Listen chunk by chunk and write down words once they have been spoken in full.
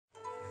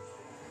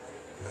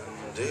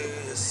Do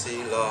you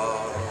see,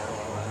 love,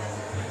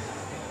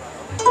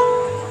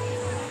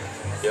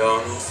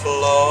 yon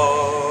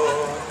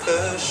flock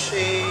of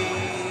sheep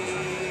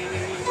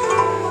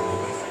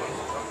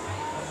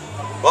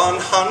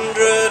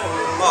 100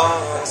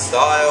 miles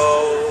I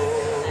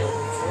owe,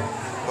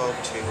 but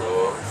 2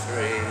 or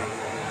 3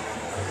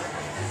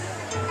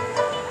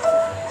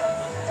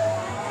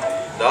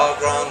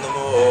 dog round the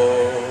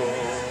moor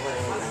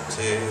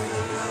too.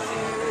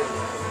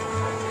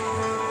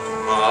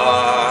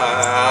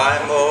 My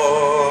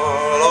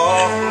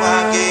Moorlough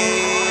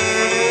Maggie,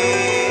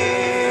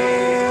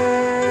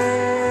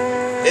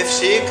 if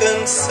she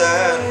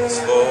consents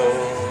for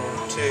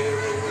to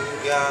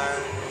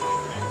gang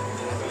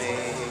with me,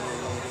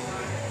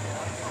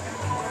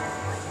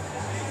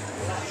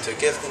 to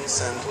give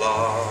consent,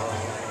 love,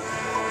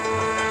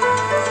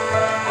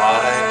 I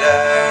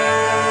dare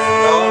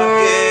not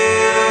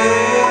give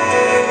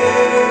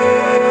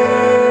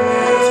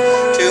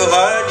to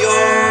hurt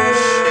your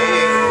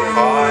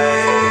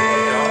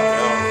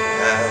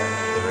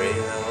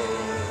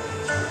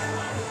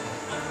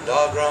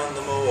dog round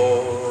the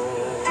moor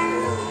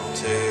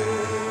too.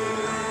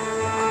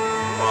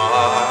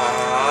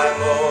 My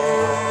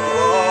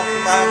Moorlough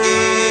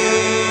Maggie,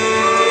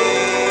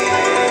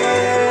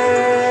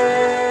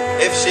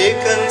 if she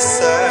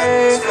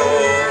consents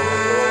for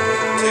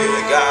to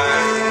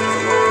gang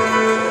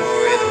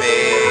with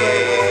me,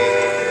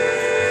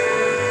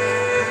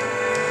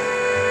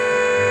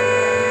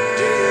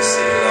 do you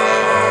see,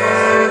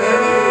 love,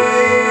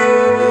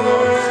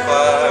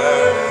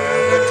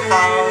 the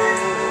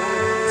cows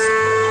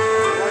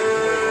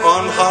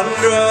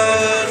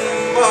 100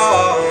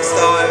 miles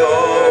I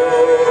owe,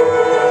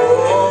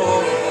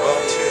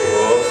 but 2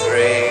 or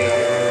 3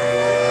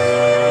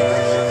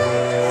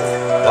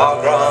 dog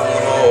round the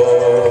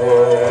moor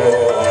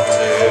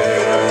too.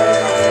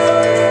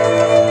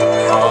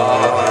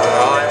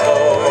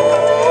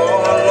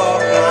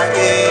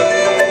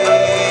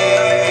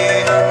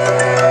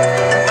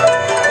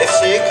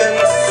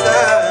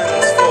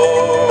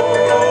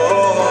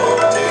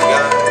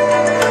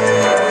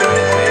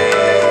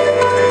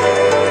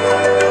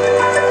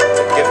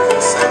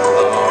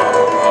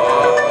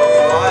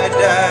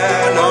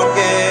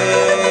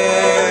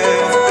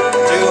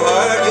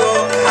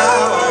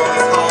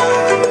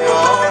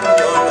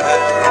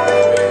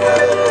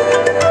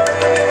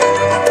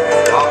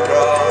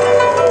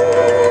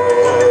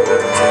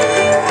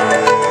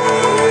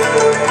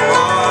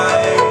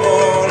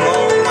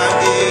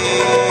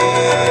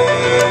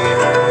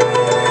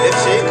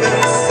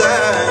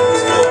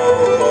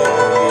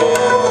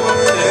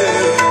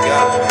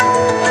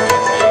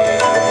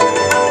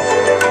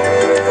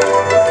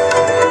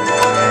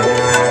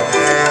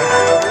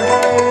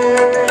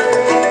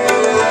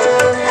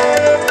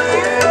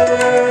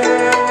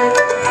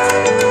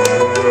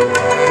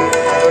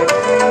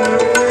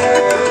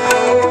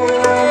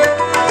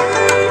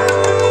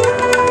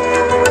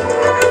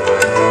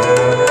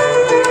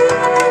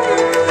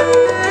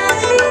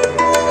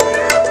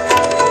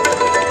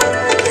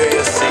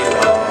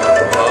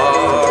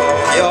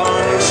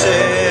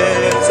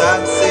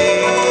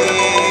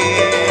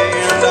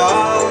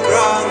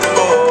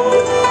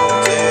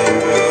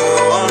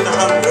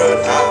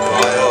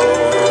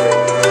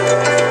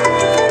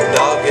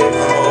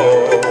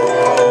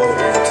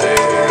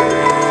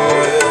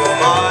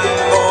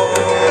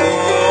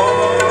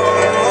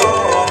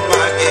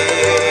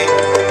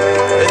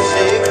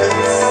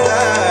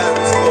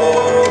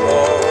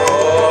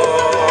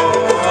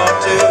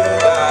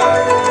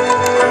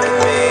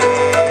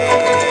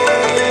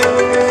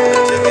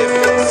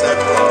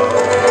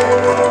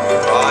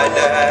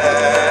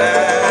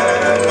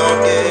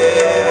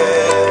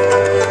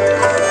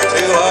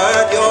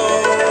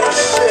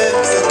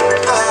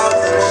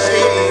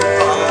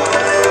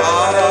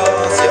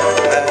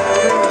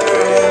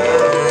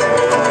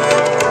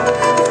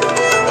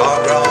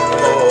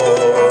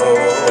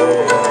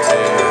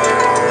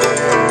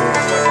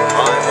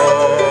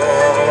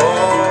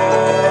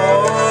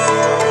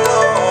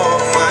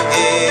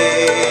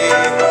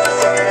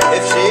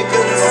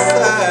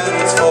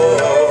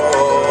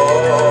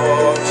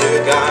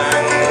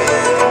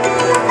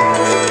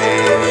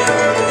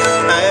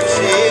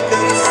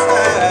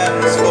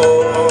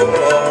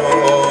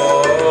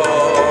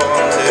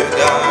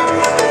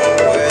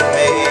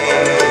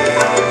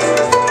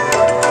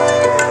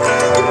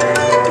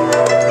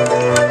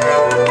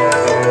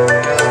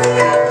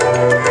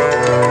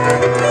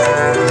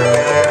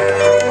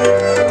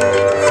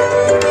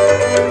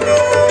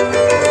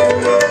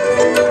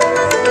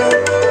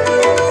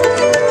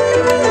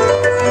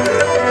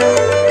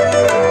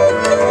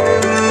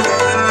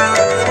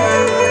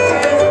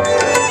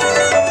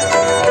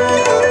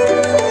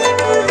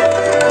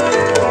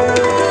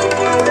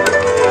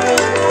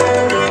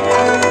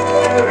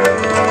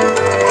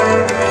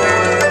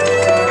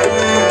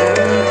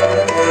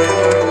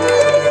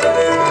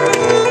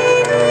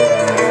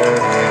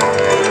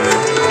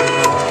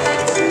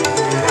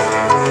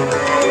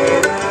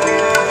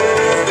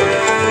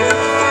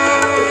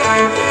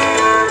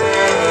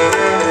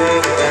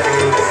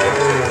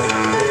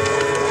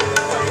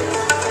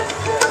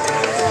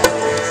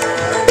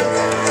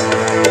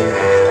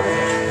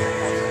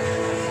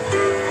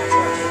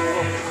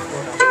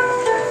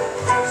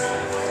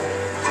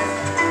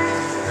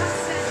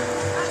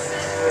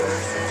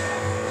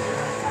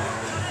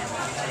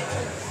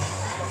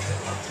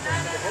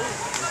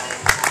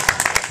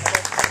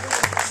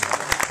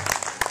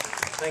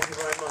 Thank you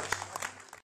very much.